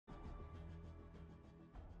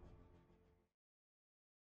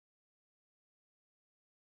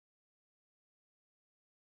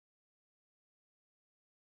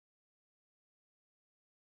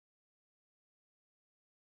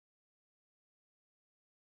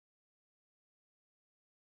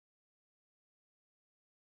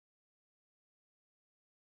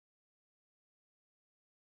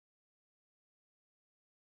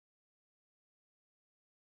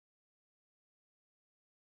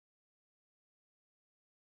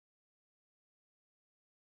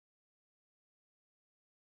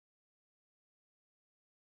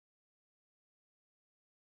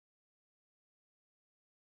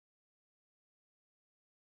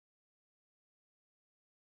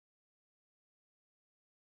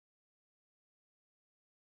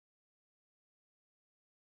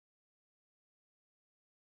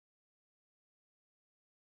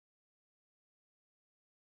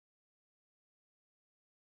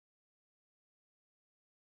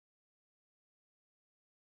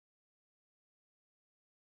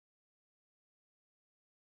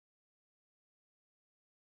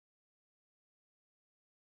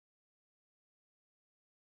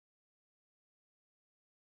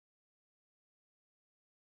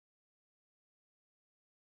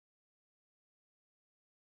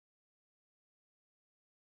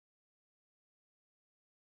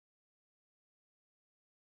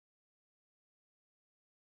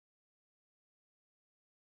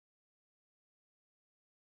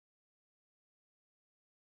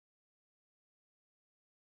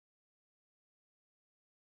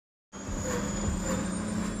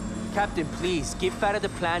Captain, please, give Farah the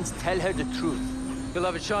plans, tell her the truth. You'll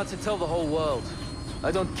have a chance to tell the whole world.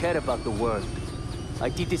 I don't care about the world. I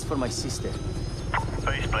did this for my sister.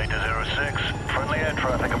 Baseplate to 06. Friendly air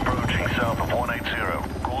traffic approaching south of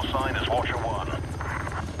 180. Call sign is Watcher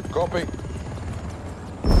 1. Copy.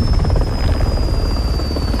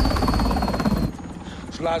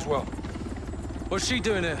 It's Laswell. What's she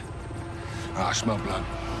doing here? I smell blood.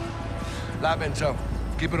 Lab intel.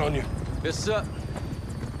 Keep it on you. Yes, sir.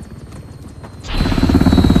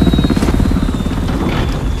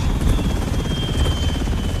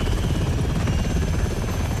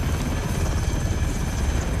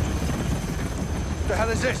 What the hell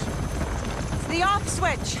is this? It's the off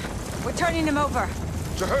switch. We're turning him over.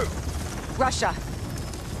 To who? Russia.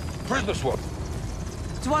 Prisoner swap.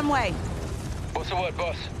 It's one way. What's the word,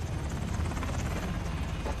 boss?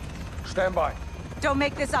 Stand by. Don't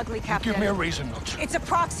make this ugly, Captain. Give me a reason not to. It's a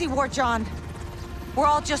proxy war, John. We're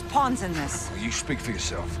all just pawns in this. Well, you speak for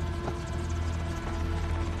yourself.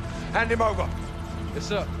 Hand him over. Yes,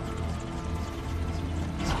 sir.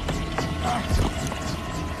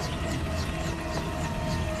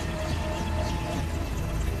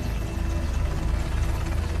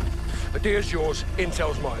 Idea's yours,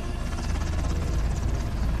 intel's mine.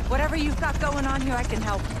 Whatever you've got going on here, I can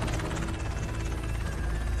help.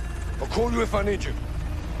 I'll call you if I need you.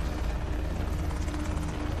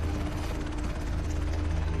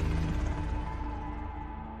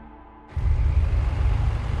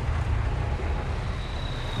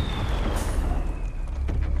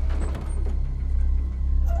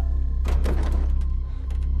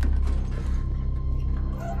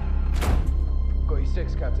 Got you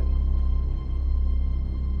 6, Captain.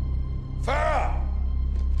 Farah!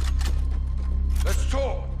 Let's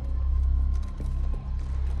talk.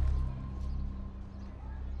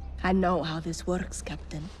 I know how this works,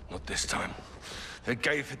 Captain. Not this time. They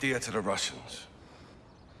gave Hadir to the Russians.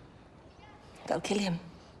 They'll kill him.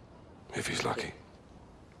 If he's lucky.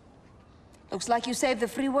 Looks like you saved the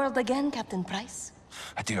free world again, Captain Price.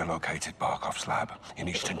 Hadir located Barkov's lab in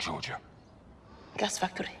eastern Georgia. Gas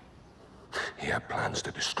factory. He had plans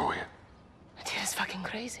to destroy it. It is fucking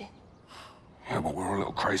crazy. Yeah, but we're a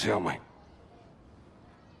little crazy, aren't we?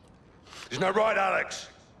 Isn't that right, Alex?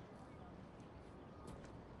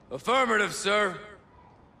 Affirmative, sir.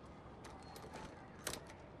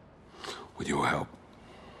 With your help,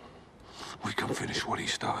 we can finish what he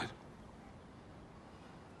started.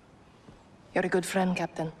 You're a good friend,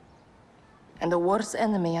 Captain. And the worst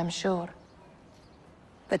enemy, I'm sure.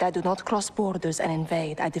 But I do not cross borders and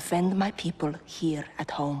invade. I defend my people here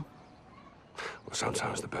at home. Well,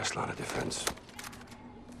 sometimes the best line of defense.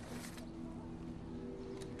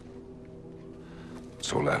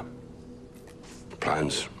 It's all there.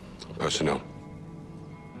 Plans, personnel.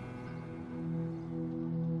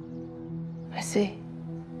 I see.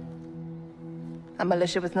 A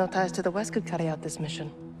militia with no ties to the West could carry out this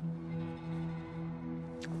mission.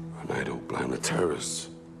 And they'd all blame the terrorists,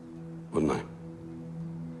 wouldn't they?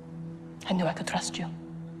 I knew I could trust you.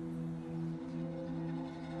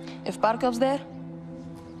 If Barkov's there,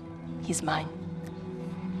 he's mine.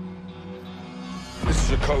 This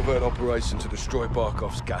is a covert operation to destroy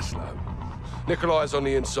Barkov's gas lab. Nikolai's on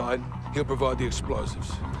the inside. He'll provide the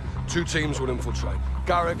explosives. 2 teams will infiltrate.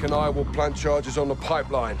 Garrick and I will plant charges on the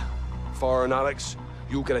pipeline. Farah and Alex,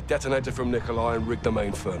 you'll get a detonator from Nikolai and rig the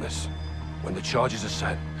main furnace. When the charges are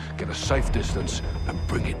set, get a safe distance and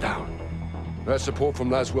bring it down. That support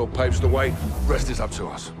from Laswell paves the way. Rest is up to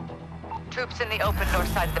us. Troops in the open north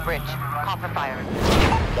side of the bridge. Call for fire.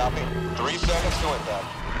 Copy. 3 seconds to impact.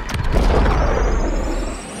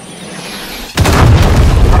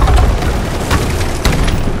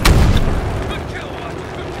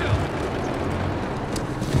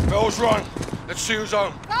 Bell's run. Let's see who's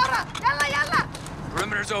on.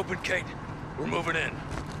 Perimeter's open, Kate. We're moving in.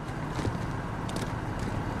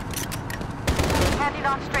 Handing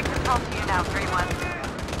off straight control to you now, 3-1.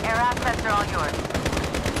 Air assets are all yours.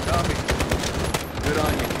 Copy. Good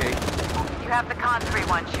on you, Kate. You have the con,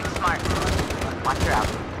 3-1. Shoot smart. Watch her out.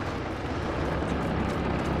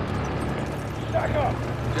 Back up.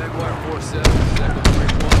 Jaguar 4-7, second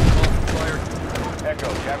 3-1, call for fire. Echo,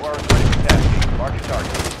 Jaguar is ready for tasking. Mark your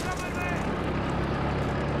target.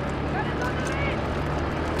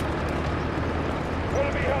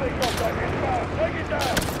 Enemy helicopter inbound. Take it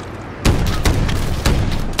down.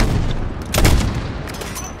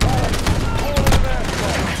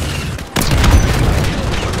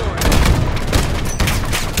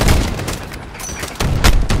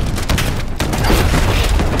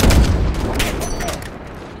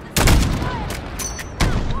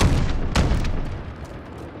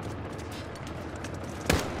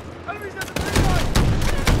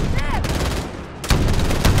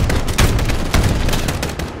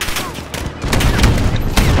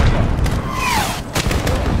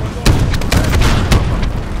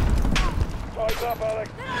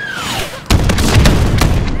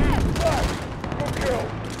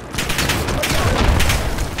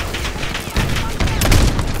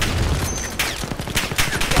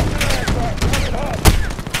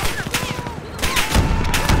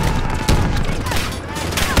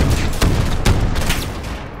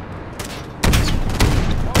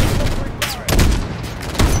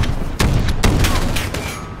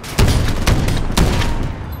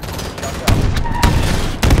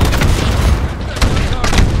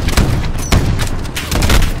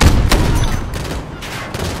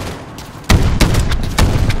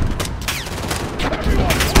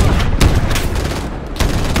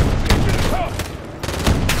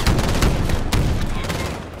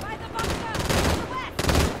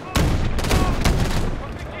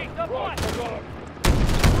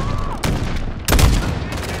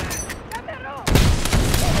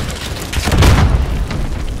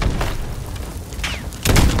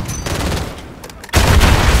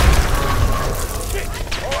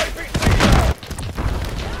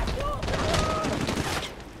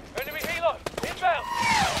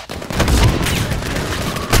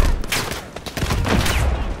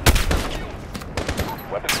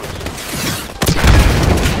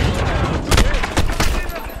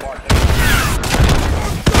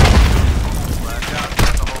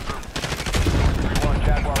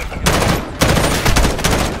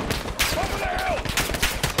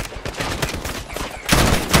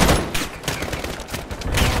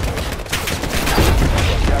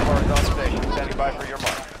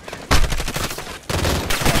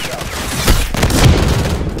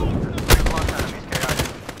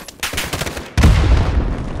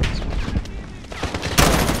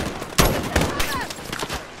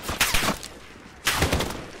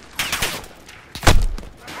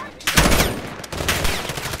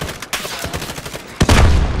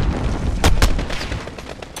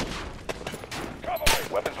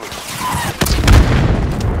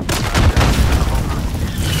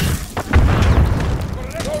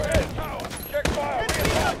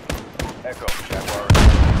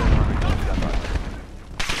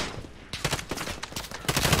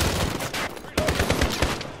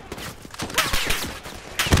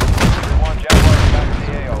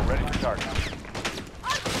 target.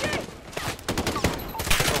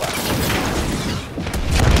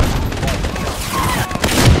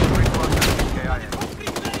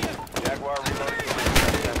 Jaguar reloading.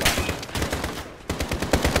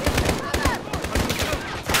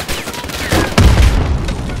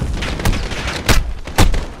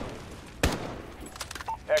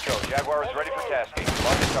 Echo, Jaguar is ready for tasking.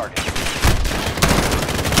 Mark the target.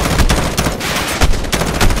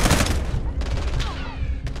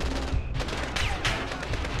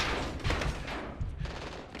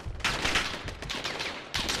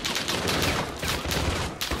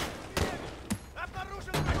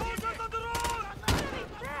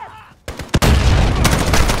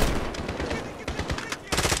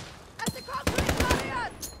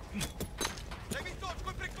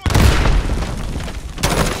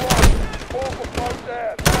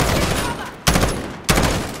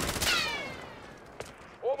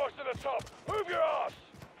 Almost to the top. Move your ass!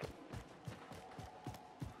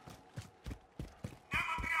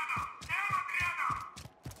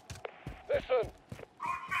 Listen!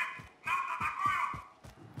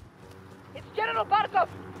 It's General Barkov!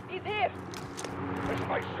 He's here! Let's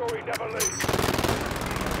make sure he never leaves.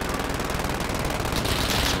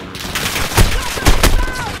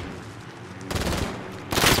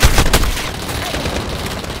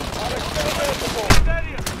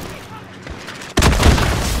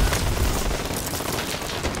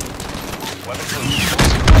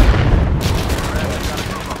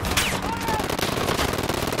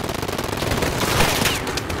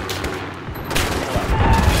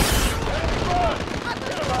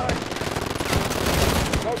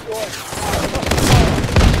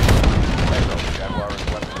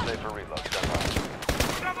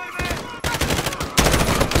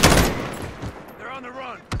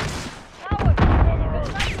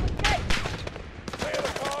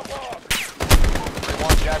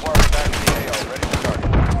 Jaguar is back in the AO, ready for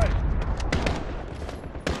target.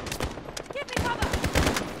 Give me cover!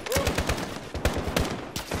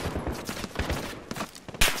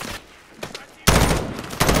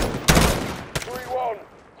 3-1,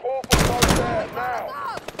 call for close air, now!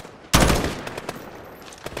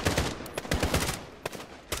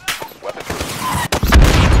 Weapon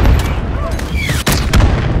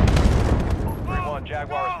 3-1,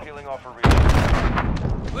 Jaguar is peeling off for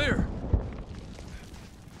reload. Clear.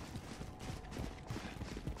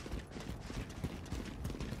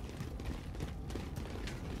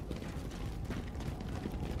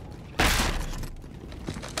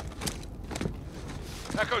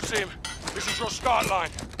 Echo team, this is your start line.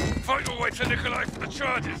 Fight your way to Nikolai for the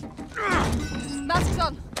charges. Masks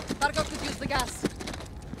on! Barkov could use the gas.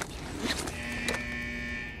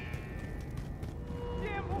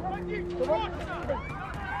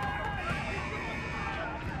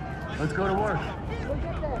 Let's go to work.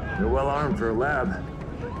 You're well armed for a lab.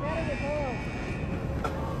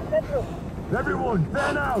 Everyone,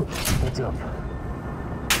 fan out! What's up?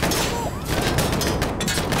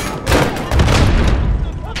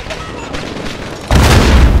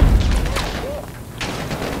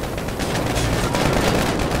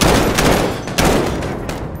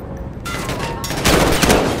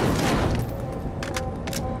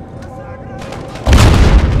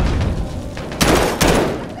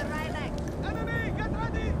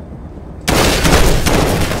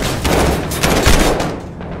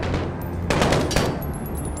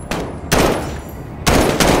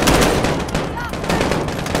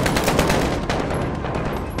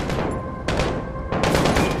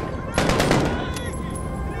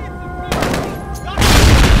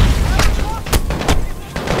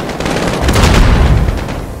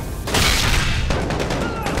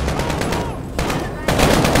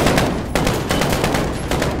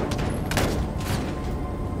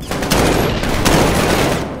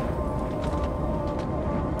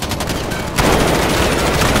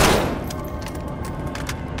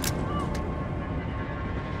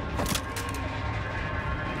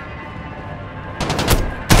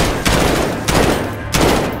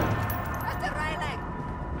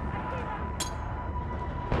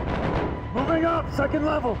 Moving up, second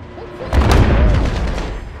level.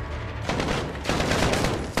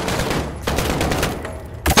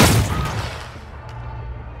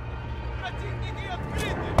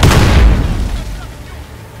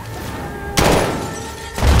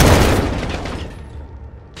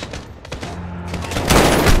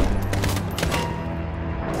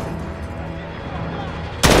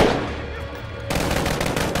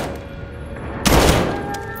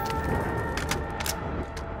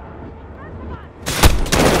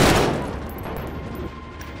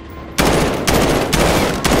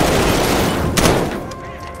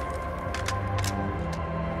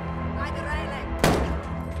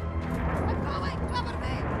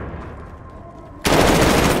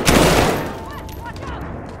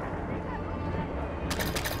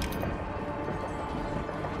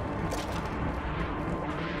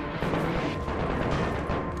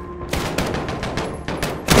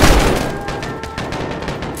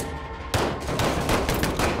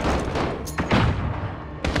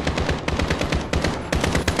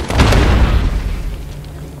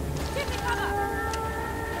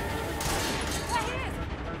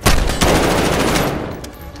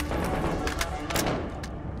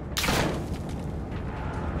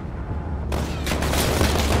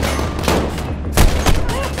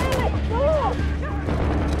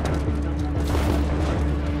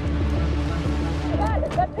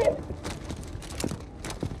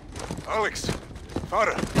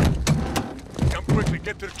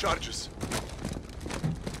 get their charges.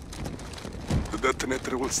 The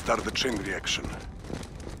detonator will start the chain reaction.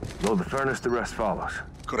 Load the furnace, the rest follows.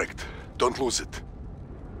 Correct. Don't lose it.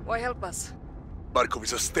 Why help us? Barkov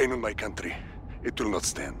is a stain on my country. It will not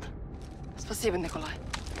stand. Спасибо, Nikolai.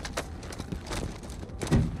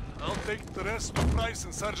 I'll take the rest to Price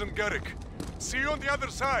and Sergeant Garrick. See you on the other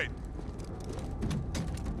side.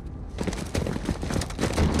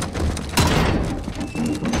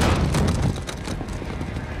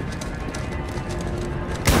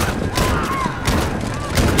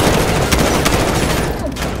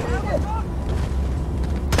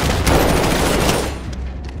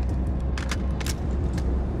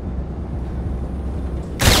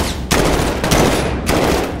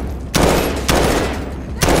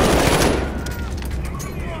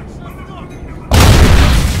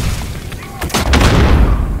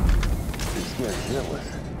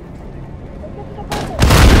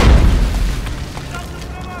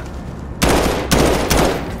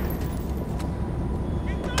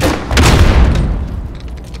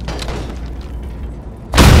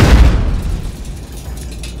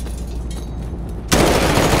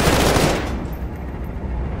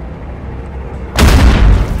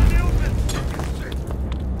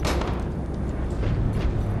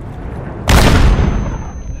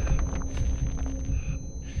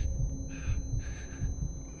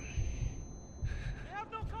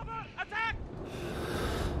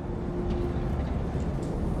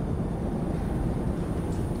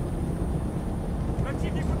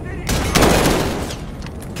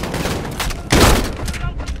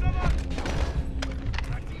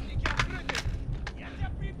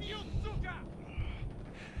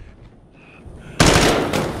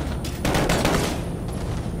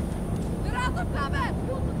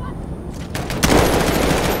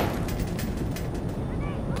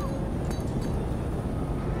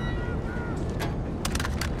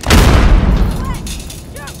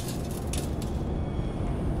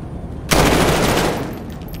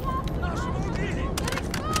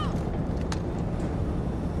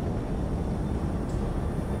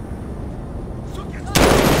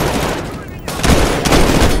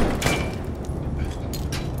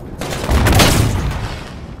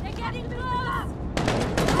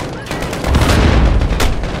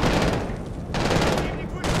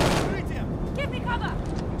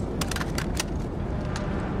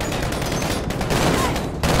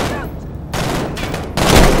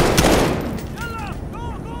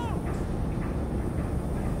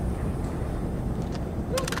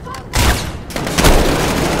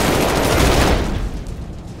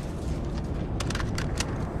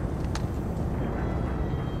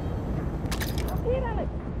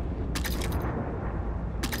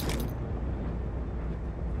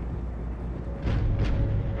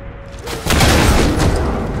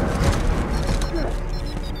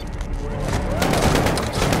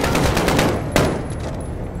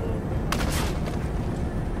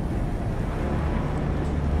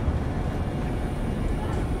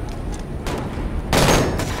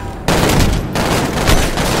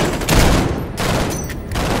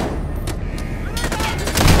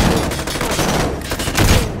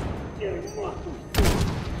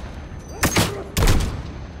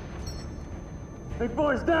 Big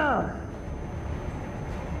boy's down!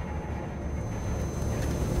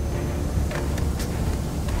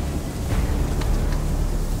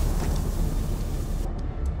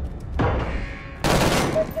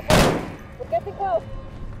 We're getting close.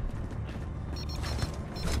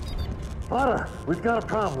 Farah, we've got a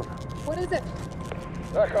problem. What is it?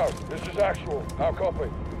 Echo, this is Actual. How copy?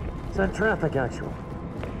 Send traffic, Actual.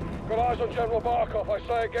 Got eyes on General Barkov. I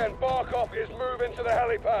say again, Barkov is moving to the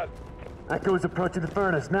helipad. Echo is approaching the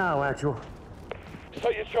furnace now, Actual.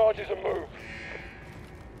 Set your charges and move.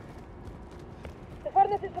 The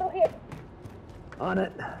furnace is through here. On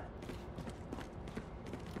it.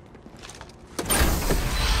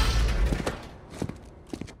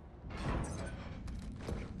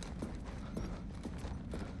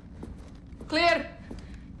 Clear!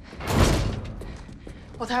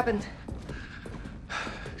 What happened?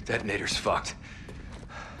 Detonator's fucked.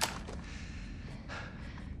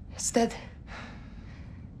 It's dead.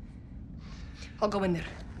 I'll go in there.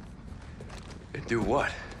 And do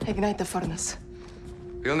what? Ignite the furnace.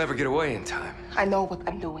 You'll never get away in time. I know what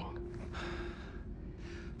I'm doing.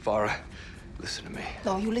 Farah, listen to me.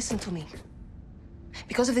 No, you listen to me.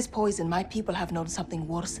 Because of this poison, my people have known something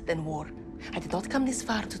worse than war. I did not come this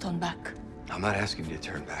far to turn back. I'm not asking you to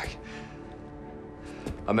turn back.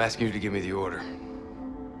 I'm asking you to give me the order.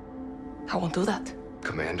 I won't do that.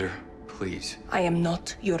 Commander, please. I am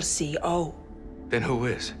not your CO. Then who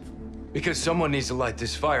is? Because someone needs to light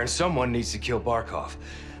this fire and someone needs to kill Barkov.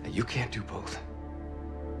 And you can't do both.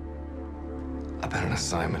 I've had an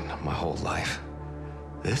assignment my whole life.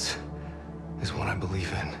 This is what I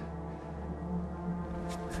believe in.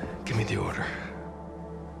 Give me the order.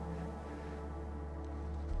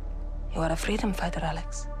 You are a freedom fighter,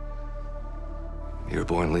 Alex. You're a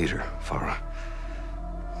born leader, Farah.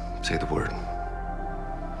 Say the word.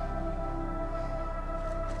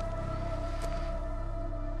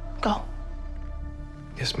 Go.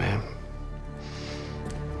 Yes, ma'am.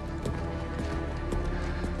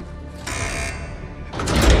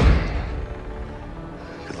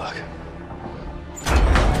 Good luck.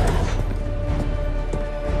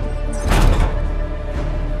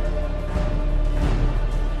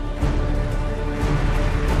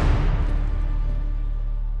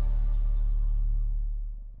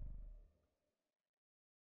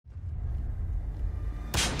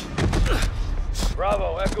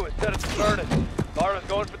 Bravo, Echo is set at the furnace. Vara's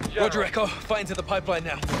going for the general. Roger, Echo. Fighting to the pipeline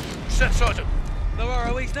now. Set, Sergeant. No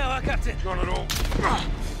ROEs now, huh, Captain? None at all.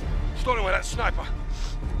 Starting with that sniper.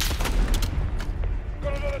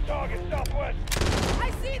 Got another target southwest.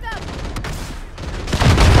 I see them!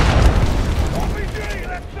 RPG,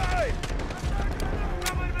 left side!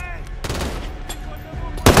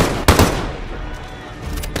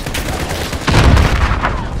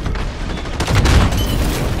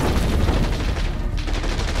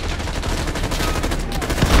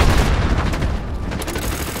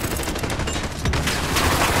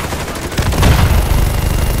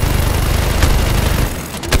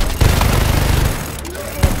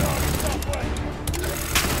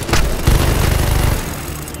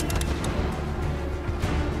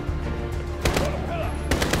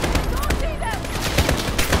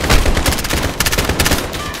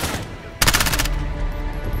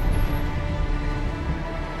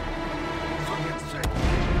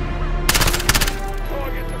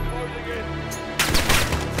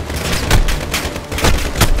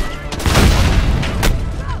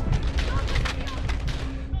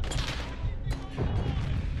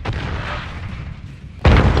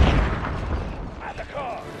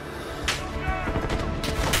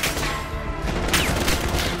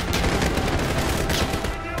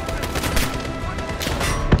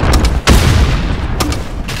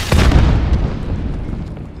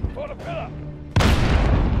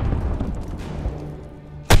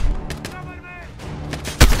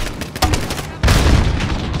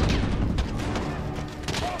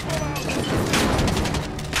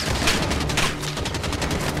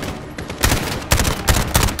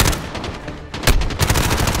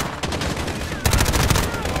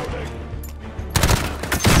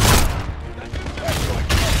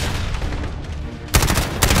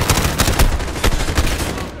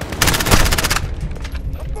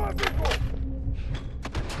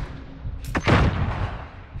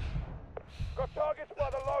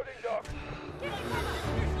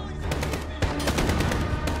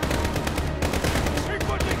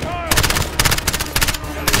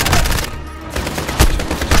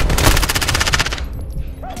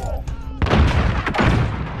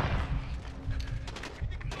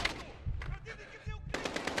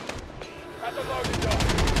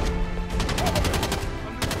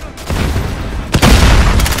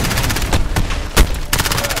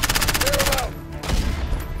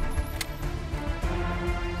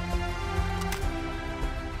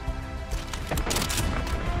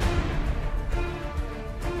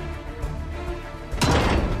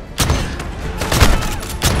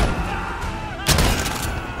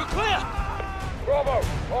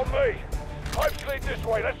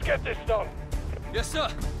 Yes, sir.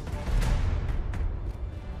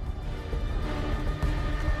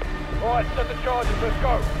 All right, set the charges. Let's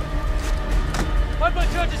go.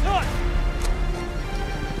 Pipeline charges hot.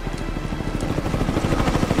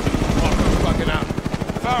 Marco's fucking out.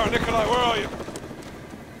 Farah, Nikolai, where are you?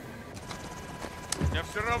 Я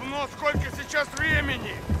все равно, сколько сейчас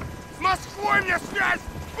времени. С Москвой мне связь!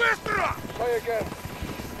 Быстро! Say again.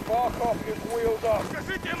 Barkov is wheeled up.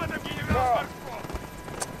 Скажите им это, генерал Барков.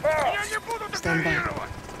 Меня не будут игнорировать!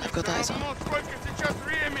 I've got eyes on. Ну, сколько сейчас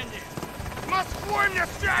времени? С Москвой мне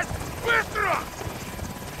связь! Быстро!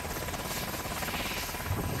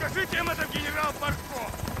 Скажите им это, генерал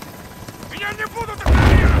Барков. Меня не будут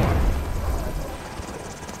игнорировать!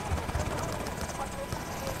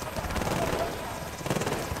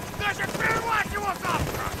 Значит, прервать его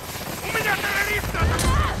завтра! У меня террорист на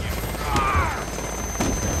дороге!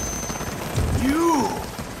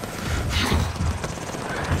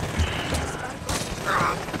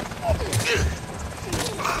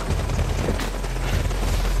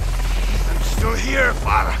 I'm still here,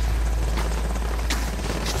 Farah.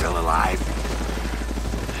 Still alive?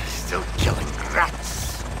 Still killing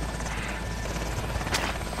rats?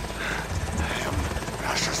 I am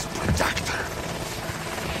Russia's protector.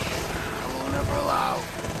 I will never allow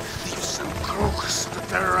thieves and crooks to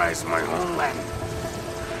terrorize my homeland.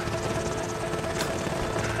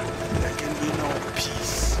 There can be no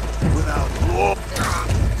peace without war.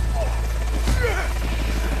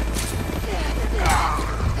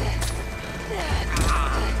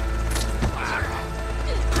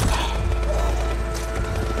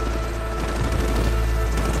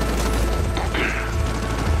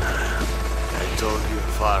 I told you,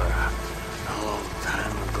 Farah, a long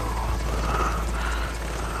time ago.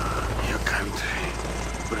 Your country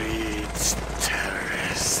breeds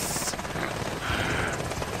terrorists.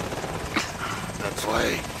 That's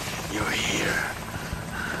why you're here.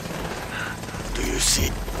 Do you see?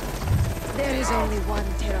 There is only one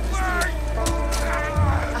terrorist here.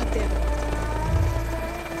 Out there.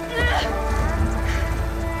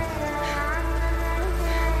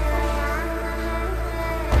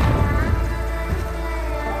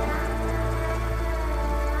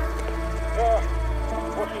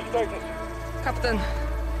 What's your status? Captain,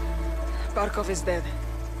 Barkov is dead.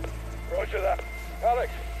 Roger that.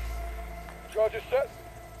 Alex, charges set?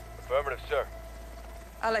 Affirmative, sir.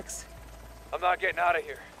 Alex. I'm not getting out of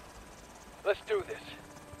here. Let's do this.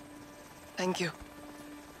 Thank you.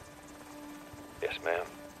 Yes, ma'am.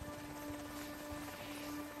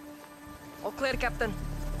 All clear, Captain.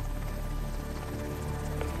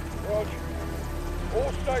 Roger.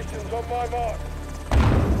 All stations on my mark.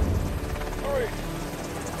 3,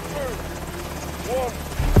 2, 1.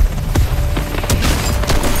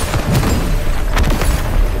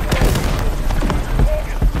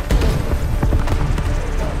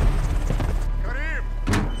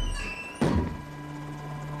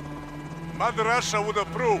 Mother Russia would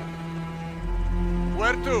approve.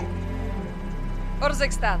 Where to?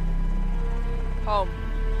 Urzikstan. Home.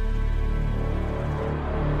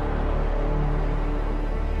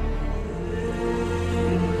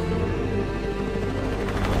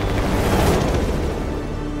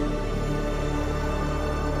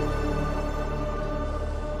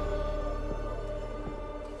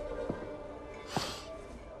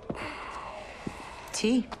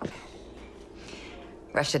 T.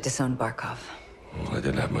 Russia disowned Barkov. Well, they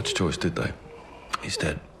didn't have much choice, did they? He's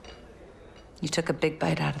dead. You took a big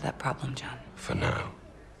bite out of that problem, John. For now.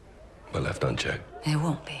 We're left unchecked. It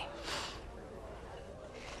won't be.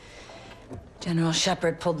 General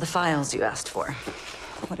Shepard pulled the files you asked for.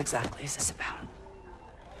 What exactly is this about?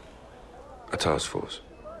 A task force.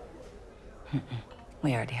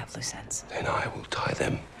 We already have loose ends. Then I will tie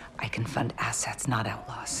them. I can fund assets, not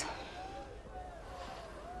outlaws.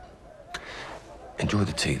 Enjoy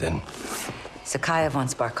the tea, then. Zakhaev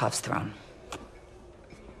wants Barkov's throne.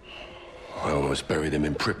 I almost buried him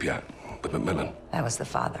in Pripyat with Macmillan. That was the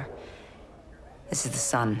father. This is the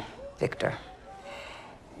son, Victor.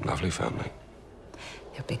 Lovely family.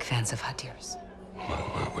 They're big fans of Hadir's.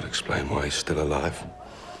 Well, that would explain why he's still alive.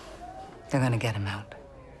 They're gonna get him out.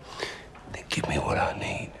 Then give me what I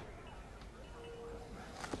need.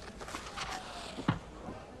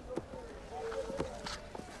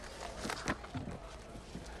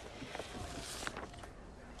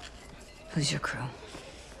 Who's your crew?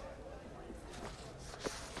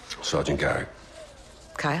 Sergeant Garrick.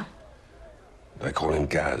 Kyle? They call him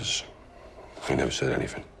Gaz. He never said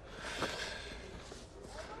anything.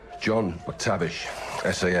 John McTavish,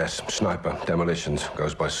 SAS, sniper, demolitions,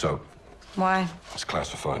 goes by SOAP. Why? It's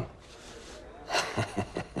classified.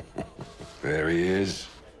 There he is.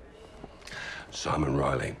 Simon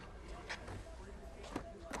Riley.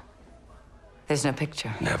 There's no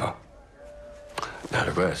picture. Never. Now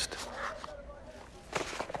the rest.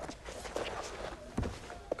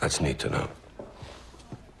 That's neat to know.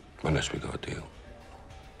 Unless we got a deal.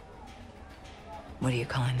 What are you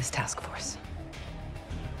calling this task force?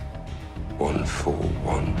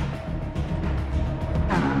 141.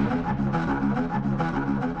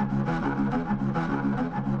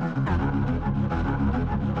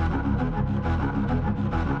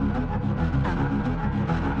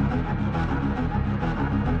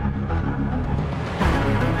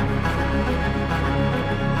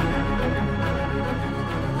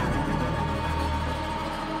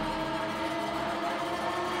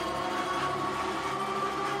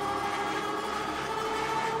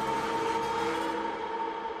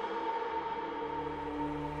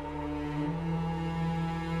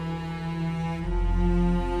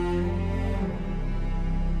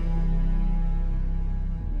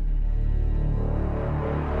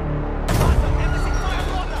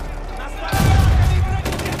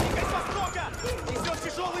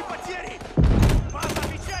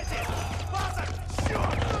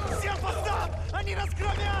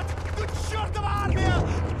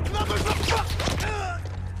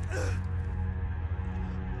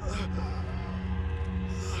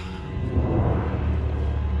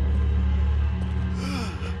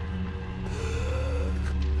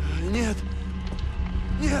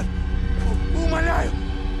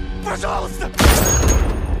 пожалуйста!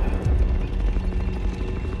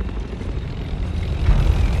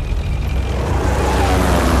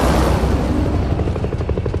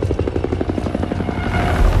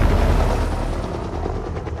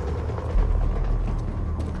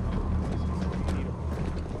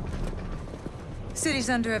 City's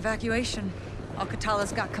under evacuation.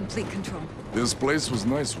 Al-Qatala's got complete control. This place was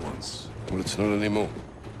nice once. Well, it's not anymore.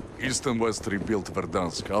 East and West rebuilt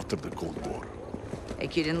Verdansk after the Cold War.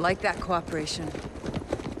 AQ didn't like that cooperation.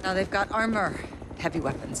 Now they've got armor, heavy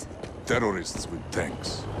weapons. Terrorists with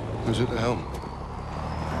tanks. Who's at the helm?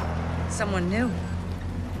 Someone new.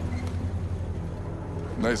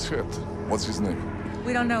 Nice hit. What's his name?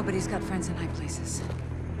 We don't know, but he's got friends in high places.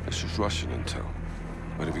 This is Russian intel.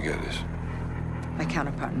 Where did we get this? My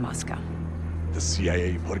counterpart in Moscow. The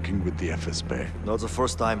CIA working with the FSB. No, it's the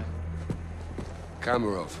first time.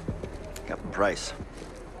 Kamarov. Captain Price.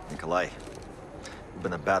 Nikolai. You've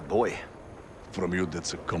been a bad boy. From you,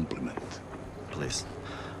 that's a compliment. Please.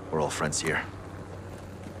 We're all friends here.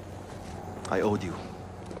 I owed you.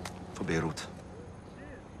 For Beirut.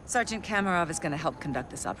 Sergeant Kamarov is gonna help conduct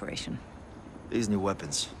this operation. These new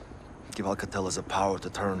weapons give Alcatelas the power to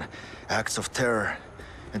turn acts of terror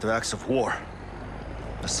into acts of war.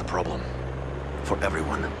 That's the problem. For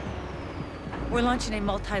everyone. We're launching a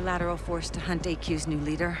multilateral force to hunt AQ's new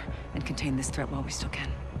leader and contain this threat while we still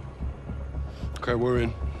can. Okay, we're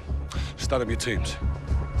in. Start up your teams.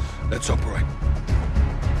 Let's operate.